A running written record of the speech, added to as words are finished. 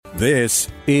This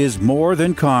is More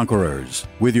Than Conquerors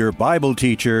with your Bible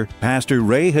teacher, Pastor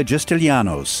Ray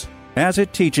Hagistilianos. As a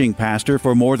teaching pastor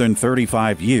for more than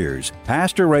 35 years,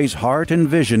 Pastor Ray's heart and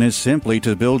vision is simply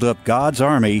to build up God's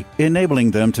army,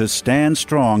 enabling them to stand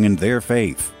strong in their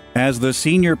faith. As the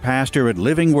senior pastor at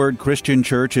Living Word Christian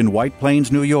Church in White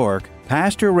Plains, New York,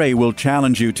 Pastor Ray will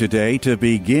challenge you today to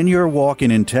begin your walk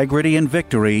in integrity and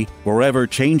victory, forever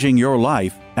changing your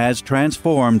life as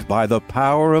transformed by the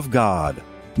power of God.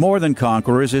 More Than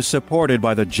Conquerors is supported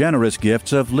by the generous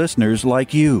gifts of listeners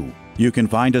like you. You can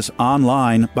find us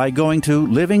online by going to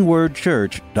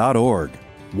livingwordchurch.org.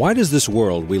 Why does this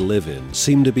world we live in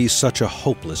seem to be such a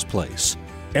hopeless place?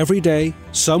 Every day,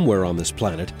 somewhere on this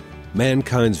planet,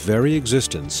 mankind's very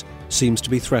existence seems to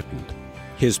be threatened,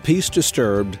 his peace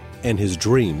disturbed, and his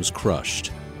dreams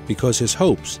crushed, because his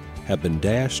hopes have been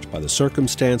dashed by the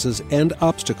circumstances and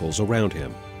obstacles around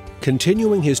him.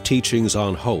 Continuing his teachings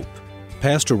on hope,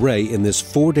 Pastor Ray, in this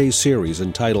 4-day series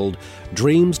entitled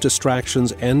Dreams,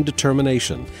 Distractions, and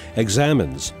Determination,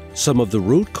 examines some of the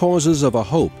root causes of a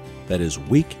hope that is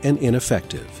weak and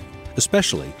ineffective,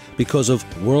 especially because of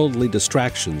worldly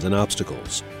distractions and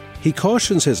obstacles. He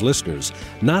cautions his listeners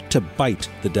not to bite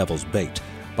the devil's bait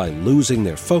by losing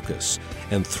their focus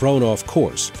and thrown off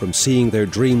course from seeing their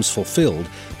dreams fulfilled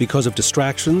because of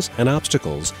distractions and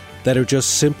obstacles that are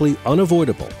just simply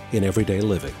unavoidable in everyday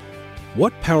living.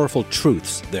 What powerful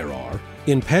truths there are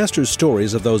in Pastor's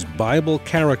stories of those Bible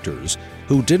characters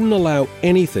who didn't allow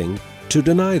anything to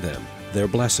deny them their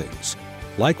blessings.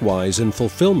 Likewise, in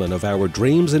fulfillment of our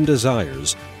dreams and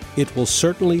desires, it will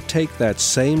certainly take that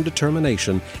same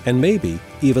determination and maybe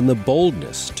even the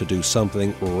boldness to do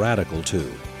something radical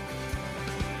too.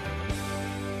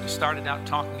 We started out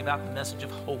talking about the message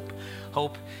of hope.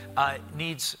 Hope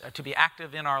needs to be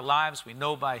active in our lives. We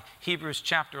know by Hebrews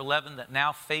chapter 11 that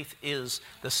now faith is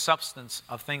the substance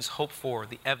of things hoped for,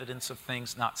 the evidence of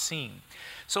things not seen.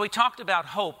 So we talked about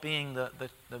hope being the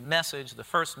message, the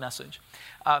first message.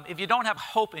 If you don't have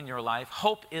hope in your life,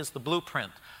 hope is the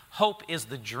blueprint. Hope is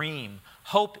the dream.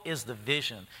 Hope is the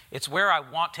vision. It's where I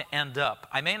want to end up.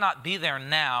 I may not be there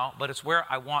now, but it's where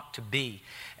I want to be.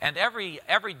 And every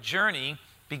journey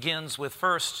begins with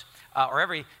first,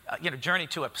 every journey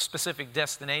to a specific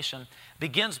destination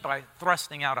begins by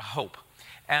thrusting out a hope.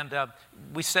 And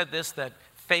we said this, that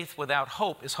faith without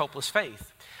hope is hopeless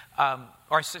faith.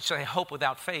 Or I should say, hope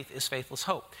without faith is faithless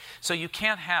hope. So you're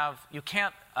never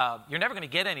going to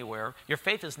get anywhere. Your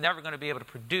faith is never going to be able to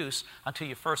produce until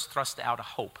you first thrust out a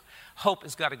hope. Hope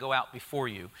has got to go out before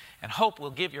you. And hope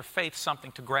will give your faith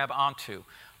something to grab onto.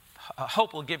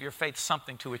 Hope will give your faith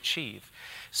something to achieve.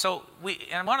 So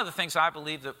and one of the things I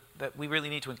believe that we really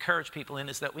need to encourage people in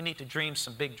is that we need to dream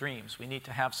some big dreams. We need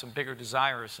to have some bigger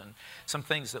desires and some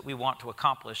things that we want to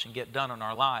accomplish and get done in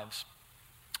our lives.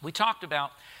 We talked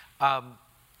about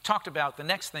the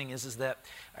next thing is that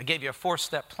I gave you a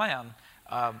 4-step plan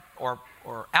or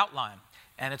outline.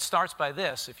 And it starts by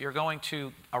this. If you're going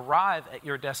to arrive at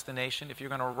your destination, if you're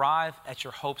going to arrive at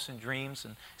your hopes and dreams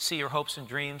and see your hopes and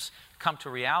dreams come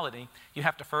to reality, you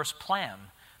have to first plan.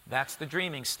 That's the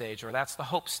dreaming stage, or that's the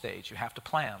hope stage. You have to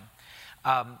plan.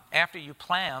 After you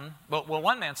plan, well,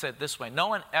 one man said it this way: no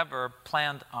one ever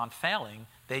planned on failing,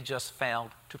 they just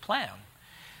failed to plan.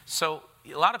 So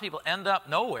a lot of people end up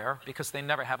nowhere because they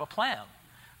never have a plan.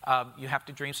 You have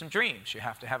to dream some dreams. You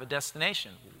have to have a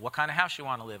destination. What kind of house you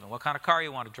want to live in? What kind of car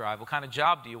you want to drive? What kind of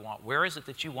job do you want? Where is it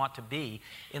that you want to be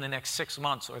in the next 6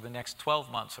 months or the next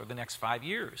 12 months or the next 5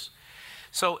 years?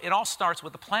 So it all starts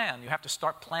with a plan. You have to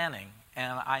start planning.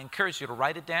 And I encourage you to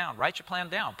write it down. Write your plan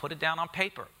down. Put it down on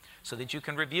paper so that you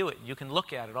can review it. You can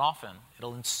look at it often.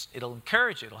 It'll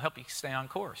encourage you. It'll help you stay on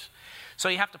course. So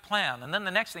you have to plan. And then the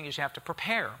next thing is you have to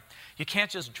prepare. You can't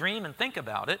just dream and think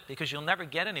about it, because you'll never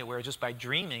get anywhere just by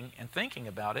dreaming and thinking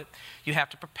about it. You have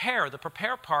to prepare. The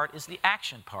prepare part is the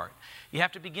action part. You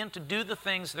have to begin to do the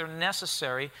things that are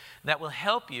necessary that will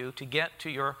help you to get to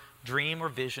your dream or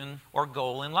vision or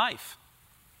goal in life.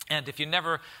 And if you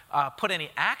never put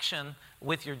any action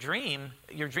with your dream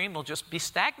will just be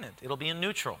stagnant. It'll be in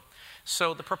neutral.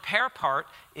 So the prepare part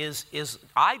is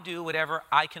I do whatever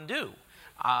I can do.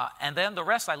 And then the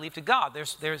rest I leave to God.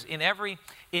 There's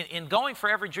in going for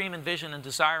every dream and vision and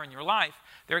desire in your life,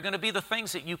 there are going to be the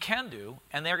things that you can do,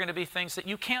 and there are going to be things that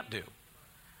you can't do.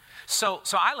 So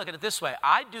I look at it this way.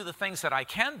 I do the things that I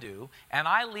can do, and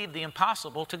I leave the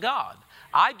impossible to God.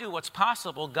 I do what's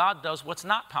possible. God does what's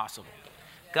not possible.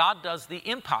 God does the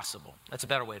impossible. That's a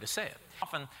better way to say it.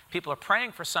 Often people are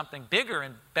praying for something bigger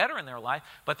and better in their life,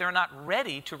 but they're not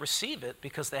ready to receive it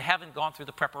because they haven't gone through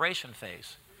the preparation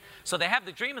phase. So they have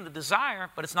the dream and the desire,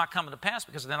 but it's not coming to pass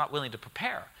because they're not willing to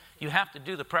prepare. You have to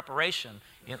do the preparation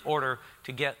in order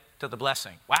to get to the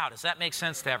blessing. Wow, does that make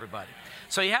sense to everybody?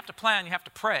 So you have to plan, you have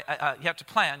to pray, you have to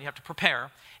plan, you have to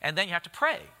prepare, and then you have to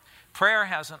pray. Prayer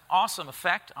has an awesome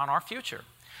effect on our future.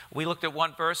 We looked at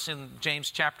one verse in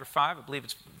James chapter 5, I believe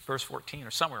it's verse 14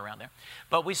 or somewhere around there.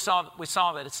 But we saw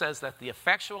that it says that the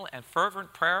effectual and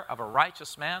fervent prayer of a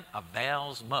righteous man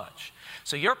avails much.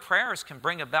 So your prayers can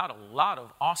bring about a lot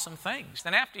of awesome things.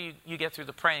 Then after you get through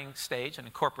the praying stage and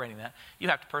incorporating that, you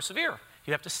have to persevere.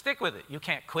 You have to stick with it. You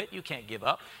can't quit. You can't give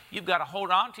up. You've got to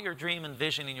hold on to your dream and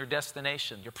vision and your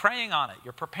destination. You're praying on it.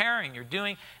 You're preparing. You're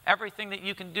doing everything that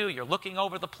you can do. You're looking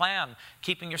over the plan,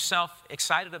 keeping yourself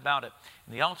excited about it.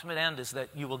 And the ultimate end is that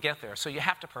you will get there. So you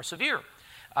have to persevere.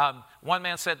 One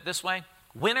man said this way,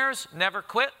 winners never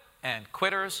quit and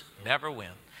quitters never win.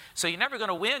 So you're never going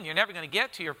to win. You're never going to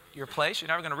get to your place. You're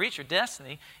never going to reach your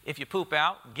destiny if you poop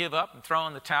out, give up, and throw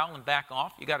in the towel and back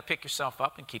off. You've got to pick yourself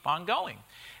up and keep on going.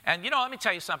 And, let me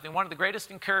tell you something. One of the greatest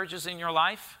encouragers in your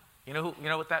life,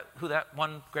 who that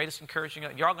one greatest encourager,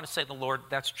 you're all going to say the Lord,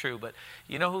 that's true. But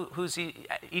you know who's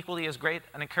equally as great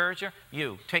an encourager?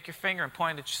 You. Take your finger and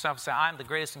point at yourself and say, I'm the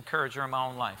greatest encourager in my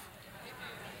own life.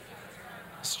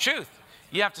 It's the truth.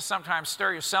 You have to sometimes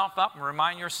stir yourself up and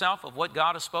remind yourself of what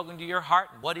God has spoken to your heart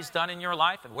and what He's done in your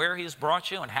life and where He's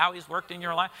brought you and how He's worked in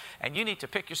your life. And you need to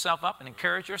pick yourself up and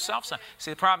encourage yourself. So,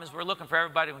 see, the problem is we're looking for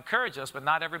everybody to encourage us, but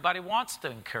not everybody wants to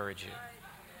encourage you.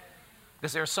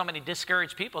 Because there are so many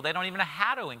discouraged people, they don't even know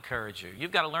how to encourage you.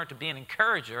 You've got to learn to be an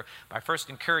encourager by first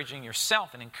encouraging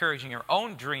yourself and encouraging your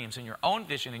own dreams and your own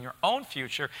vision and your own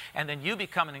future, and then you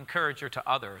become an encourager to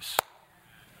others.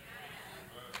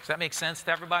 Does that make sense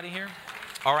to everybody here?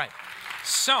 All right.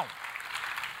 So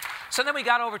then we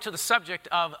got over to the subject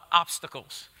of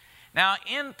obstacles. Now,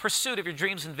 in pursuit of your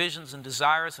dreams and visions and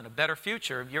desires and a better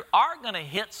future, you are going to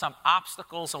hit some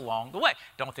obstacles along the way.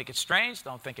 Don't think it's strange.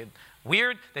 Don't think it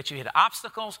weird that you hit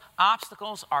obstacles.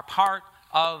 Obstacles are part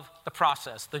of the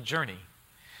process, the journey.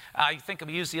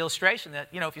 Use the illustration that,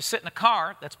 if you sit in a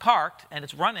car that's parked and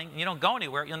it's running and you don't go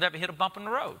anywhere, you'll never hit a bump in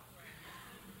the road.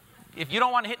 If you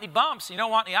don't want to hit any bumps, you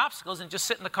don't want any obstacles, and just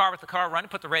sit in the car with the car running,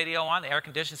 put the radio on, the air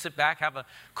conditioner, sit back, have a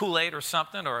Kool-Aid or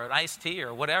something, or an iced tea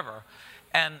or whatever,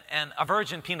 and a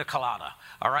virgin pina colada,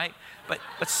 all right? But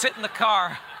sit in the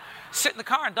car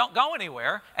and don't go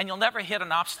anywhere, and you'll never hit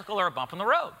an obstacle or a bump in the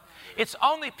road. It's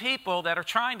only people that are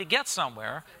trying to get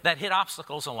somewhere that hit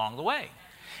obstacles along the way.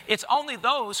 It's only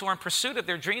those who are in pursuit of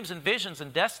their dreams and visions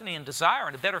and destiny and desire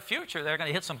and a better future that are going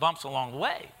to hit some bumps along the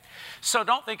way. So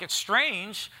don't think it's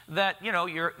strange that,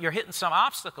 you're hitting some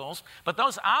obstacles, but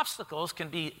those obstacles can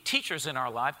be teachers in our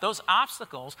life. Those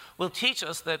obstacles will teach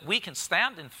us that we can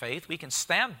stand in faith, we can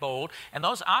stand bold, and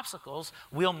those obstacles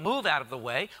we'll move out of the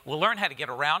way. We'll learn how to get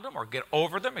around them or get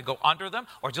over them or go under them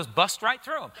or just bust right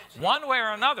through them. One way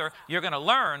or another, you're going to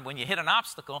learn when you hit an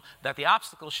obstacle that the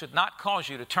obstacle should not cause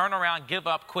you to turn around, give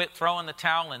up, quit, throw in the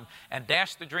towel, and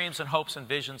dash the dreams and hopes and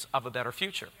visions of a better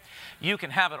future. You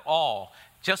can have it all.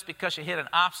 Just because you hit an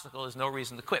obstacle is no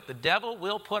reason to quit. The devil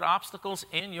will put obstacles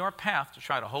in your path to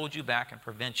try to hold you back and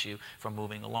prevent you from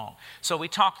moving along. So we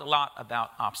talked a lot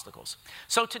about obstacles.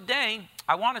 So today,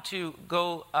 I wanted to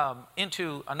go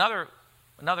into another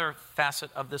facet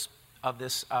of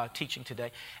this teaching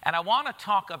today. And I want to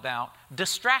talk about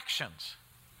distractions.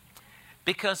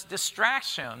 Because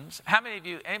distractions,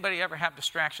 anybody ever have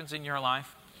distractions in your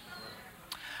life?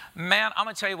 Man, I'm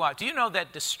going to tell you what. Do you know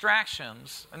that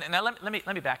distractions, and now let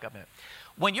me back up a minute.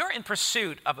 When you're in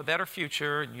pursuit of a better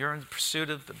future, and you're in pursuit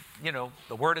of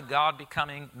the Word of God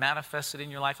becoming manifested in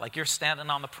your life, like you're standing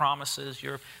on the promises,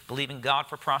 you're believing God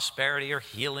for prosperity or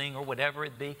healing or whatever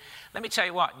it be, let me tell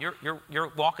you what,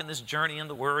 you're walking this journey in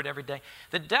the Word every day.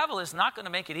 The devil is not going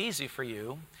to make it easy for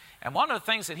you. And one of the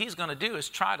things that he's going to do is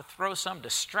try to throw some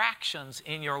distractions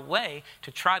in your way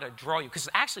to try to draw you. Because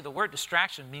actually the word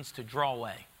distraction means to draw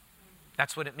away.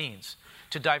 That's what it means.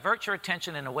 To divert your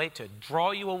attention in a way to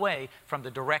draw you away from the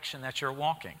direction that you're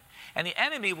walking. And the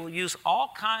enemy will use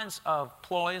all kinds of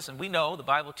ploys, and we know the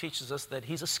Bible teaches us that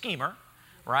he's a schemer,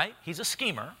 right? He's a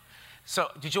schemer.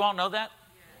 So did you all know that?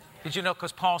 Did you know?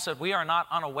 Because Paul said we are not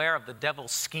unaware of the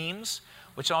devil's schemes,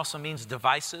 which also means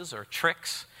devices or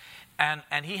tricks.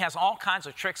 And he has all kinds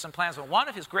of tricks and plans. But one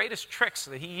of his greatest tricks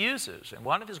that he uses, and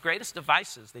one of his greatest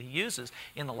devices that he uses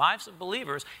in the lives of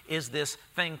believers is this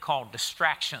thing called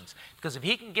distractions. Because if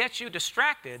he can get you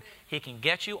distracted, he can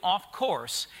get you off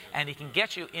course, and he can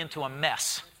get you into a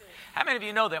mess. How many of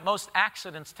you know that most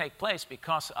accidents take place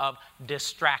because of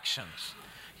distractions?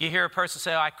 You hear a person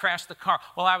say, I crashed the car.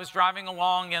 Well, I was driving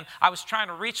along and I was trying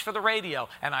to reach for the radio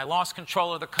and I lost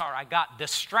control of the car. I got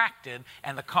distracted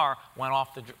and the car went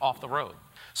off the road.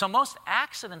 So most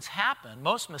accidents happen,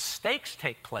 most mistakes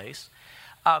take place.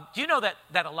 Do you know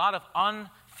that a lot of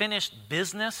unfinished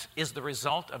business is the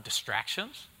result of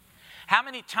distractions? How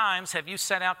many times have you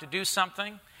set out to do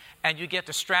something and you get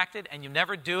distracted and you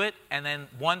never do it, and then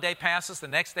one day passes, the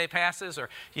next day passes, or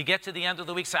you get to the end of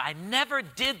the week and say, I never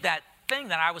did that thing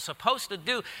that I was supposed to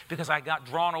do because I got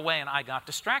drawn away and I got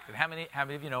distracted. How many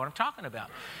of you know what I'm talking about?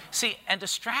 See, and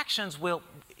distractions will,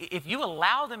 if you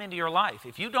allow them into your life,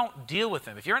 if you don't deal with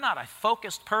them, if you're not a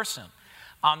focused person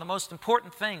on the most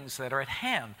important things that are at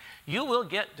hand, you will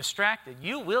get distracted,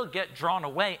 you will get drawn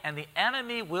away, and the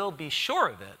enemy will be sure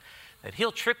of it, that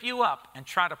he'll trip you up and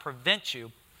try to prevent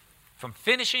you from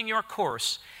finishing your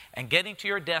course and getting to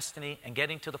your destiny and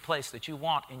getting to the place that you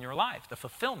want in your life, the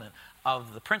fulfillment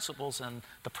of the principles and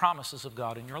the promises of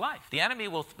God in your life. The enemy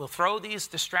will throw these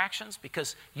distractions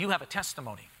because you have a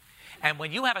testimony. And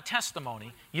when you have a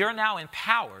testimony, you're now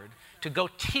empowered to go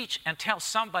teach and tell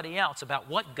somebody else about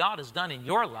what God has done in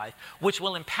your life, which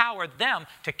will empower them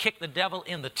to kick the devil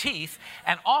in the teeth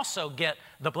and also get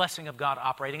the blessing of God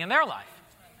operating in their life.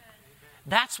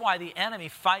 That's why the enemy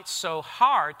fights so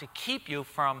hard to keep you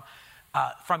from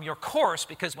your course,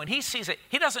 because when he sees it,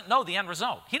 he doesn't know the end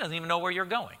result. He doesn't even know where you're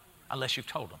going unless you've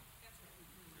told him.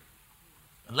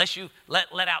 Unless you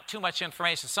let out too much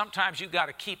information. Sometimes you've got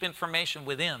to keep information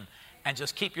within and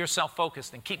just keep yourself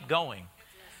focused and keep going.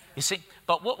 You see,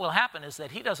 but what will happen is that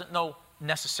he doesn't know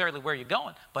necessarily where you're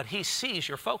going, but he sees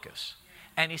your focus,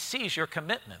 and he sees your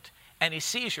commitment, and he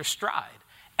sees your stride.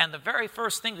 And the very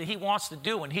first thing that he wants to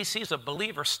do when he sees a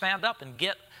believer stand up and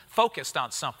get focused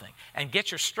on something and get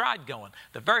your stride going,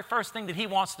 the very first thing that he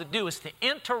wants to do is to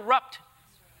interrupt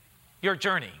your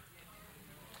journey.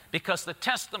 Because the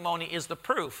testimony is the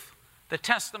proof. The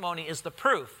testimony is the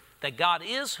proof that God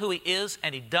is who he is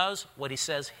and he does what he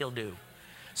says he'll do.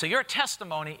 So your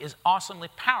testimony is awesomely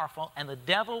powerful, and the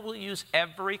devil will use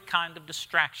every kind of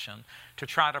distraction to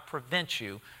try to prevent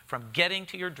you from getting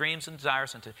to your dreams and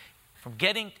desires and from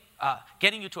getting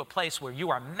you to a place where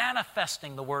you are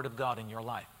manifesting the Word of God in your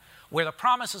life, where the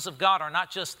promises of God are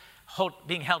not just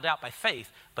being held out by faith,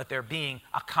 but they're being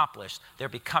accomplished. They're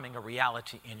becoming a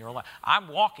reality in your life. I'm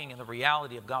walking in the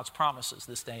reality of God's promises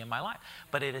this day in my life,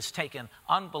 but it has taken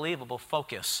unbelievable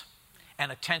focus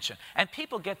and attention. And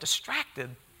people get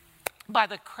distracted by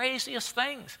the craziest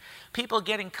things. People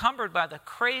get encumbered by the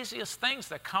craziest things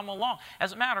that come along.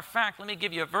 As a matter of fact, let me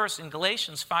give you a verse in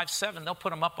Galatians 5:7. They'll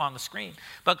put them up on the screen.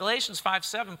 But Galatians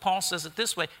 5:7, Paul says it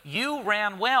this way: you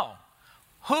ran well.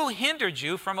 Who hindered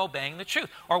you from obeying the truth?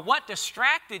 Or what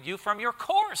distracted you from your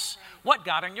course? What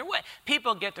got in your way?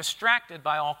 People get distracted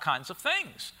by all kinds of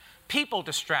things. People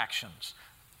distractions,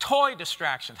 toy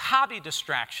distractions, hobby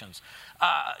distractions.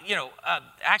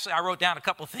 Actually, I wrote down a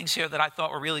couple of things here that I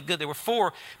thought were really good. There were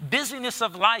 4: busyness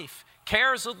of life,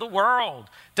 cares of the world,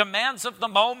 demands of the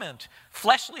moment,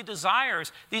 fleshly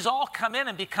desires. These all come in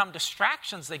and become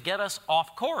distractions that get us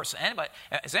off course.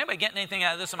 Is anybody getting anything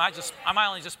out of this? Am I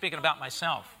only just speaking about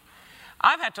myself?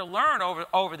 I've had to learn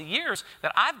over the years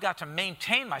that I've got to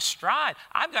maintain my stride.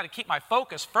 I've got to keep my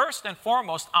focus first and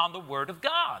foremost on the Word of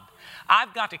God.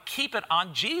 I've got to keep it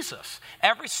on Jesus.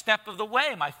 Every step of the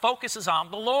way, my focus is on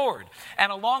the Lord.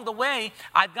 And along the way,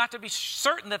 I've got to be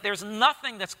certain that there's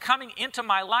nothing that's coming into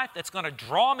my life that's going to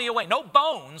draw me away. No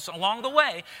bones along the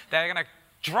way that are going to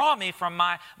draw me from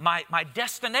my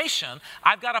destination.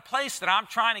 I've got a place that I'm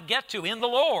trying to get to in the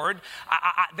Lord.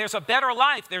 There's a better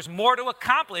life. There's more to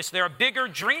accomplish. There are bigger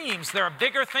dreams. There are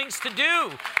bigger things to do.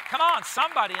 Come on,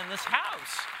 somebody in this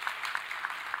house.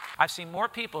 I've seen more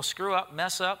people screw up,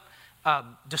 mess up,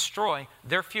 destroy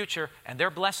their future and their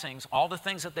blessings, all the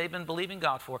things that they've been believing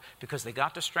God for, because they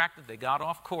got distracted, they got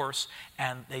off course,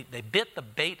 and they bit the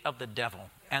bait of the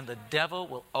devil. And the devil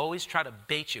will always try to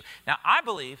bait you. Now, I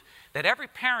believe that every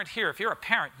parent here, if you're a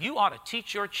parent, you ought to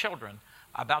teach your children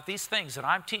about these things that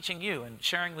I'm teaching you and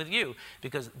sharing with you,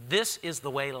 because this is the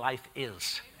way life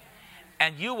is.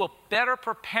 And you will better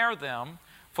prepare them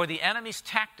for the enemy's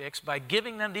tactics by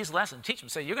giving them these lessons. Teach them,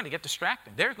 say, you're going to get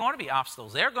distracted. There are going to be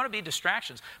obstacles. There are going to be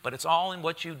distractions, but it's all in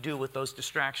what you do with those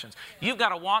distractions. You've got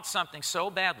to want something so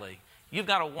badly. You've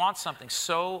got to want something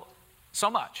so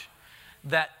much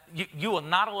that you will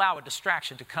not allow a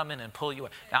distraction to come in and pull you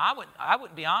away. Now, I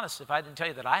wouldn't be honest if I didn't tell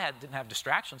you that I didn't have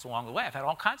distractions along the way. I've had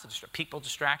all kinds of people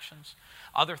distractions,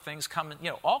 other things coming,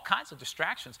 all kinds of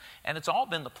distractions. And it's all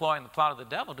been the ploy and the plot of the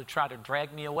devil to try to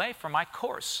drag me away from my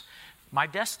course, my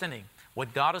destiny,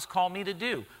 what God has called me to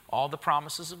do, all the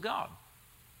promises of God.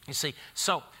 You see,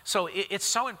 so it's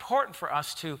so important for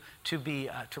us to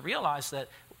realize that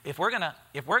if we're going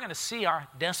to see our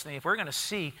destiny, if we're going to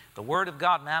see the Word of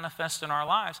God manifest in our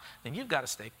lives, then you've got to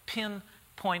stay pinpoint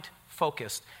point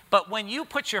focused. But when you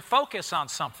put your focus on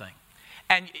something,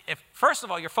 and first of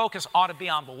all, your focus ought to be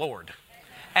on the Lord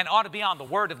and ought to be on the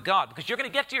Word of God, because you're going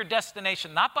to get to your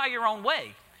destination not by your own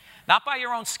way, not by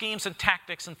your own schemes and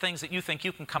tactics and things that you think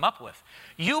you can come up with.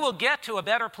 You will get to a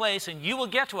better place and you will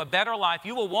get to a better life.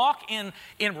 You will walk in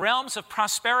realms of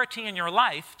prosperity in your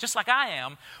life, just like I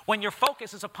am, when your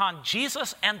focus is upon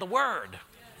Jesus and the Word.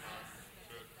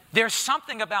 There's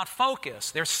something about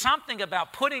focus. There's something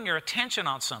about putting your attention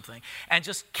on something and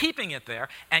just keeping it there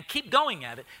and keep going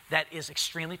at it that is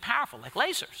extremely powerful, like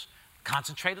lasers.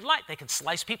 Concentrated light. They can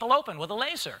slice people open with a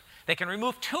laser. They can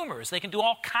remove tumors. They can do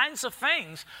all kinds of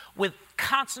things with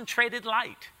concentrated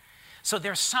light. So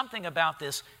there's something about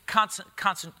this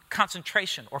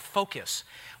concentration or focus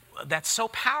that's so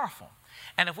powerful.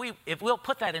 And if we'll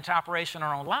put that into operation in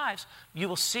our own lives, you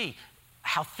will see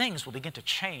how things will begin to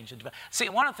change. See,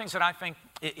 one of the things that I think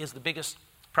is the biggest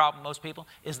problem, most people,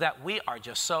 is that we are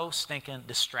just so stinking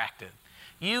distracted.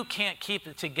 You can't keep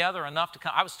it together enough to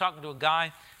come. I was talking to a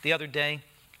guy the other day,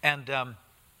 and are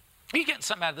you getting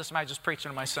something out of this? Am I just preaching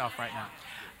to myself right now?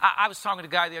 I was talking to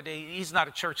a guy the other day. He's not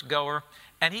a church goer,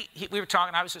 and we were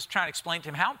talking. I was just trying to explain to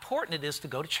him how important it is to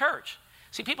go to church.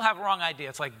 See, people have a wrong idea.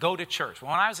 It's like go to church. Well,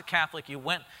 when I was a Catholic, you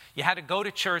had to go to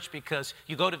church because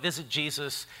you go to visit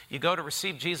Jesus, you go to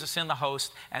receive Jesus in the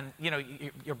host, and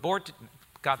you're bored to,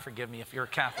 God forgive me if you're a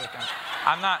Catholic.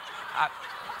 I'm not.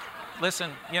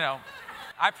 Listen,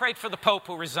 I prayed for the Pope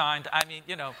who resigned. I mean,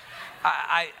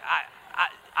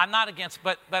 I'm not against,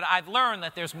 but I've learned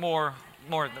that there's more.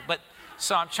 But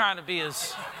so I'm trying to be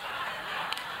as.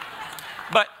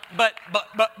 But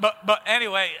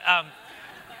anyway,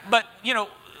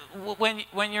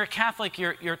 when you're Catholic,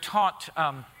 you're taught.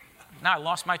 Now I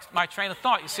lost my train of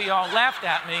thought. You see, you all laughed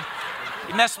at me.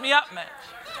 You messed me up, man.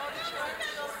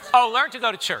 Oh, learn to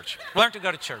go to church. Learn to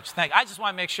go to church. Thank you. I just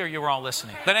want to make sure you were all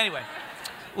listening. But anyway.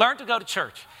 Learn to go to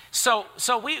church. So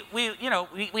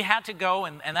we had to go,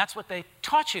 and that's what they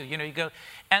taught you. You go,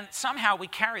 and somehow we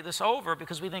carry this over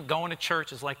because we think going to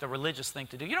church is like the religious thing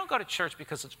to do. You don't go to church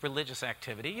because it's religious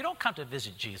activity. You don't come to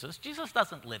visit Jesus. Jesus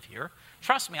doesn't live here.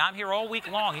 Trust me, I'm here all week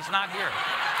long. He's not here.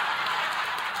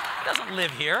 He doesn't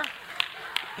live here.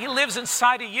 He lives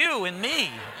inside of you and me.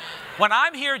 When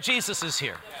I'm here, Jesus is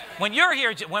here. When you're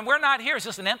here, when we're not here, it's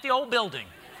just an empty old building.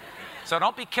 So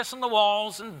don't be kissing the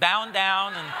walls and bowing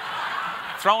down and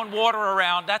throwing water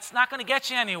around. That's not going to get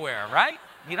you anywhere, right?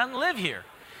 He doesn't live here.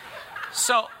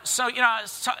 So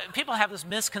people have this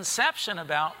misconception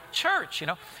about church,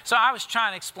 So I was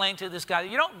trying to explain to this guy,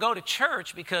 you don't go to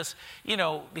church because you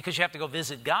have to go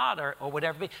visit God or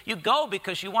whatever. You go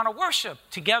because you want to worship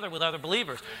together with other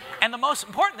believers. And the most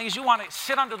important thing is you want to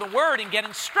sit under the Word and get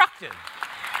instructed,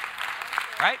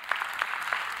 right?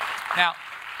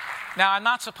 Now, I'm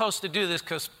not supposed to do this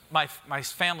because my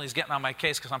family's getting on my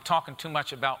case because I'm talking too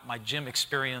much about my gym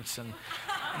experience and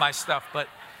my stuff. But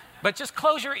just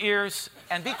close your ears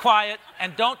and be quiet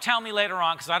and don't tell me later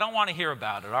on because I don't want to hear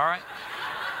about it, all right?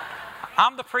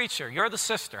 I'm the preacher. You're the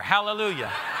sister.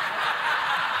 Hallelujah.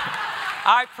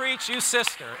 I preach, you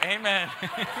sister. Amen.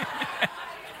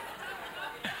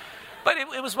 But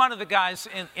it was one of the guys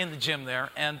in the gym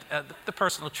there, and the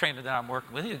personal trainer that I'm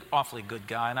working with, he's an awfully good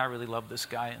guy, and I really love this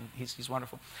guy, and he's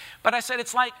wonderful. But I said,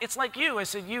 it's like you. I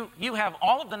said, you have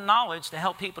all of the knowledge to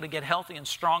help people to get healthy and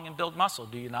strong and build muscle,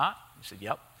 do you not? He said,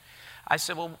 yep. I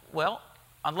said, well,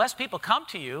 unless people come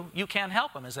to you, you can't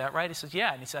help them. Is that right? He says,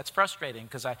 yeah. And he said, that's frustrating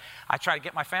because I try to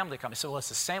get my family to come. He said, well, it's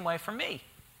the same way for me.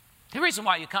 The reason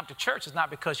why you come to church is not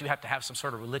because you have to have some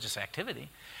sort of religious activity.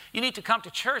 You need to come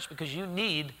to church because you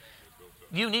need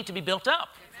to be built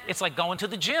up. It's like going to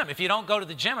the gym. If you don't go to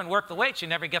the gym and work the weights, you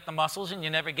never get the muscles and you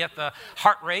never get the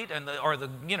heart rate and the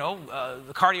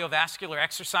cardiovascular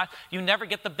exercise. You never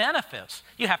get the benefits.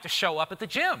 You have to show up at the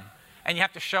gym. And you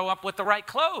have to show up with the right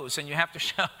clothes. And you have to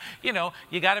show,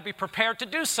 you got to be prepared to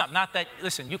do something. Not that,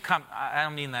 listen, you come, I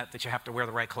don't mean that you have to wear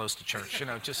the right clothes to church.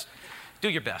 Just do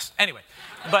your best. Anyway,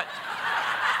 but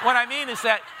what I mean is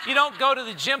that you don't go to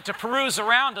the gym to peruse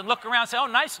around and look around and say, oh,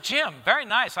 nice gym, very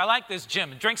nice, I like this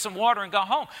gym, and drink some water and go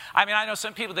home. I mean, I know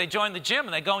some people, they join the gym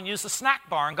and they go and use the snack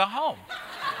bar and go home.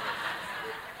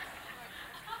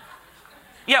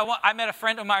 Yeah, well, I met a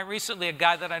friend of mine recently, a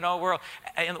guy that I know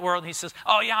in the world, and he says,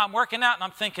 oh, yeah, I'm working out. And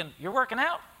I'm thinking, you're working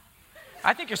out?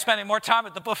 I think you're spending more time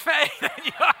at the buffet than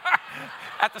you are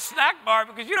at the snack bar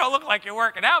because you don't look like you're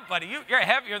working out, buddy. You're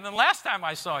heavier than last time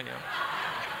I saw you.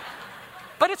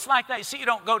 But it's like that. You see, you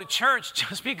don't go to church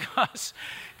just because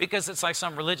it's like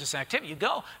some religious activity. You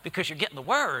go because you're getting the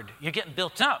Word. You're getting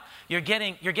built up. You're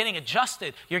getting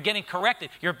adjusted. You're getting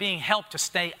corrected. You're being helped to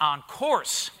stay on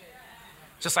course.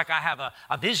 Just like I have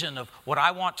a vision of what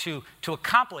I want to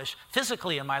accomplish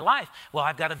physically in my life. Well,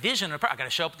 I've got a vision. I've got to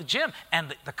show up at the gym.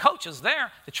 And the coach is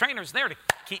there, the trainer is there to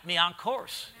keep me on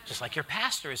course. Just like your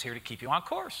pastor is here to keep you on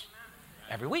course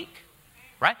every week.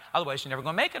 Right? Otherwise, you're never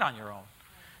going to make it on your own.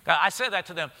 I said that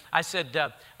to them. I said,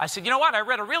 you know what? I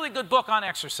read a really good book on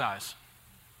exercise.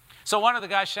 So one of the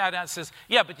guys shouted out and says,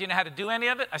 yeah, but do you know how to do any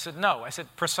of it? I said, no. I said,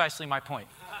 precisely my point.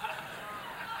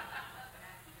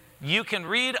 You can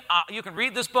read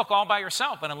this book all by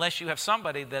yourself, but unless you have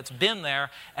somebody that's been there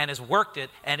and has worked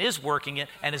it and is working it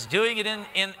and is doing it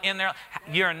in there,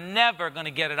 you're never going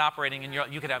to get it operating in your.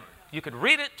 You could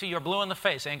read it till you're blue in the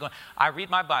face and going, I read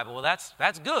my Bible. Well,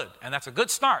 that's good, and that's a good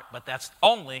start, but that's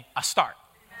only a start.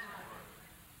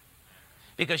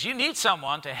 Because you need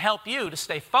someone to help you to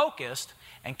stay focused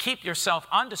and keep yourself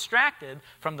undistracted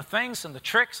from the things and the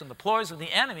tricks and the ploys of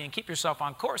the enemy, and keep yourself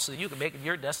on course so that you can make it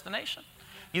your destination.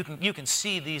 You can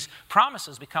see these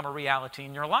promises become a reality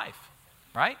in your life,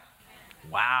 right?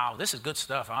 Wow, this is good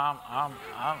stuff.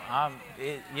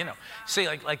 See,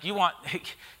 like you want,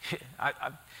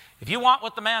 if you want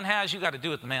what the man has, you got to do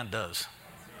what the man does.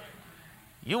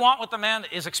 You want what the man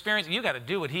is experiencing, you got to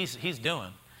do what he's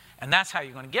doing, and that's how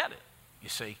you're going to get it. You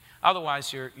see,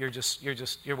 otherwise you're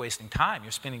wasting time.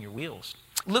 You're spinning your wheels.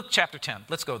 Luke chapter 10.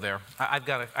 Let's go there. I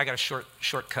got a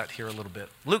shortcut here a little bit.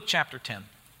 Luke chapter 10.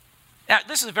 Now,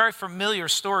 this is a very familiar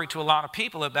story to a lot of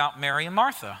people about Mary and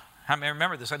Martha. How many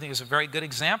remember this? I think it's a very good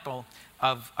example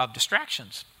of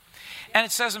distractions. And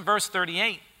it says in verse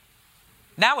 38,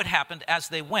 now it happened as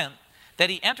they went that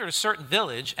he entered a certain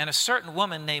village, and a certain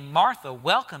woman named Martha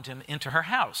welcomed him into her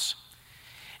house.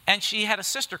 And she had a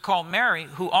sister called Mary,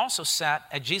 who also sat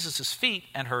at Jesus' feet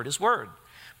and heard his word.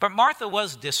 But Martha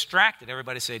was distracted.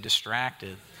 Everybody say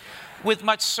distracted. With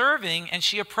much serving, and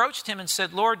she approached him and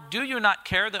said, Lord, do you not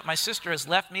care that my sister has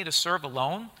left me to serve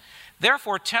alone?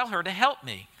 Therefore tell her to help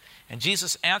me. And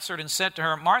Jesus answered and said to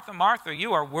her, Martha, Martha,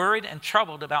 you are worried and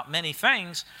troubled about many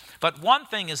things, but one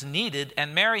thing is needed,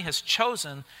 and Mary has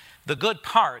chosen the good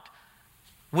part,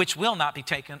 which will not be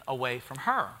taken away from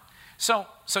her. So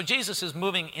Jesus is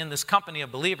moving in this company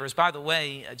of believers. By the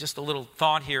way, just a little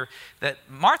thought here, that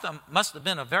Martha must have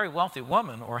been a very wealthy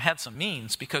woman or had some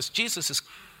means, because Jesus is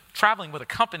traveling with a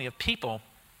company of people.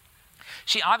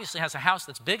 She obviously has a house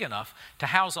that's big enough to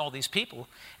house all these people,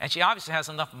 and she obviously has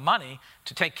enough money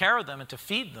to take care of them and to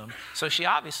feed them. So she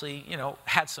obviously,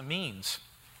 had some means.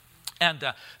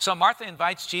 And so Martha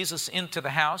invites Jesus into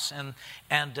the house,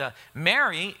 and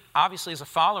Mary, obviously as a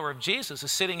follower of Jesus,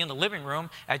 is sitting in the living room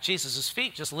at Jesus'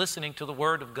 feet, just listening to the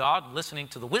word of God, listening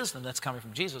to the wisdom that's coming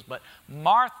from Jesus. But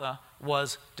Martha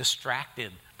was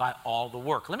distracted by all the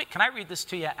work. Can I read this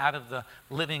to you out of the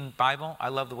Living Bible? I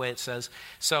love the way it says.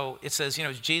 So it says,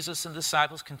 Jesus and the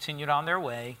disciples continued on their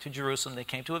way to Jerusalem. They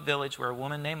came to a village where a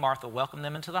woman named Martha welcomed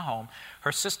them into the home.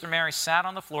 Her sister Mary sat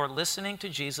on the floor listening to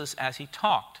Jesus as he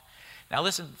talked. Now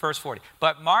listen to verse 40.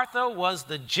 But Martha was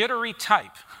the jittery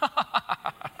type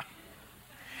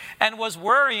and was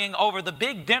worrying over the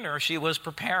big dinner she was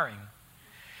preparing.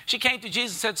 She came to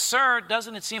Jesus and said, Sir,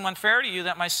 doesn't it seem unfair to you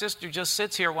that my sister just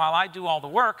sits here while I do all the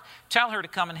work? Tell her to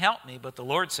come and help me. But the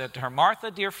Lord said to her,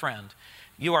 Martha, dear friend,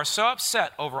 you are so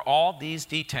upset over all these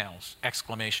details! !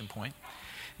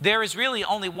 There is really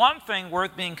only one thing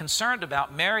worth being concerned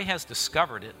about. Mary has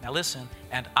discovered it. Now listen,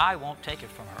 and I won't take it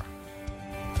from her.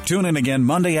 Tune in again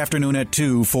Monday afternoon at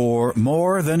 2 for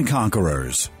More Than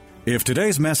Conquerors. If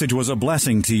today's message was a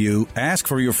blessing to you, ask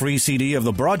for your free CD of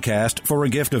the broadcast for a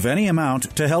gift of any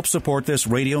amount to help support this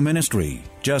radio ministry.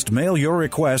 Just mail your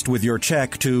request with your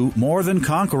check to More Than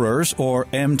Conquerors, or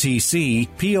MTC,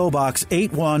 P.O. Box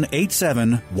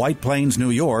 8187, White Plains,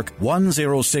 New York,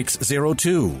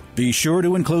 10602. Be sure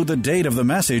to include the date of the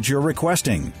message you're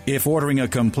requesting. If ordering a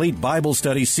complete Bible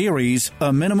study series,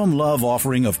 a minimum love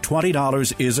offering of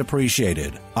 $20 is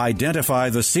appreciated.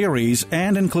 Identify the series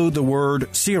and include the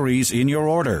word series in your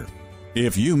order.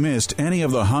 If you missed any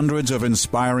of the hundreds of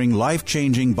inspiring,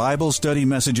 life-changing Bible study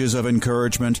messages of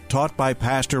encouragement taught by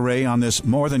Pastor Ray on this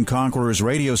More Than Conquerors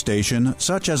radio station,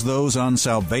 such as those on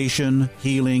salvation,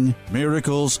 healing,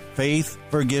 miracles, faith,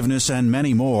 forgiveness, and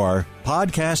many more,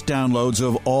 podcast downloads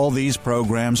of all these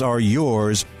programs are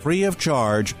yours free of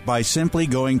charge by simply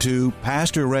going to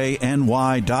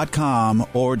PastorRayNY.com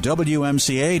or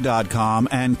WMCA.com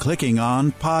and clicking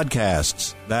on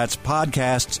Podcasts. That's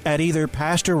podcasts at either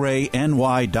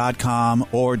PastorRayNY.com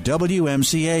or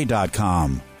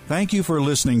WMCA.com. Thank you for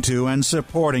listening to and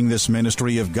supporting this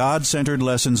ministry of God-centered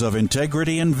lessons of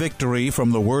integrity and victory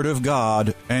from the Word of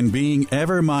God, and being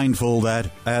ever mindful that,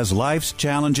 as life's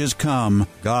challenges come,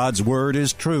 God's Word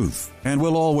is truth and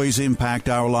will always impact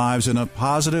our lives in a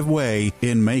positive way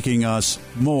in making us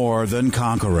more than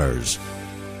conquerors.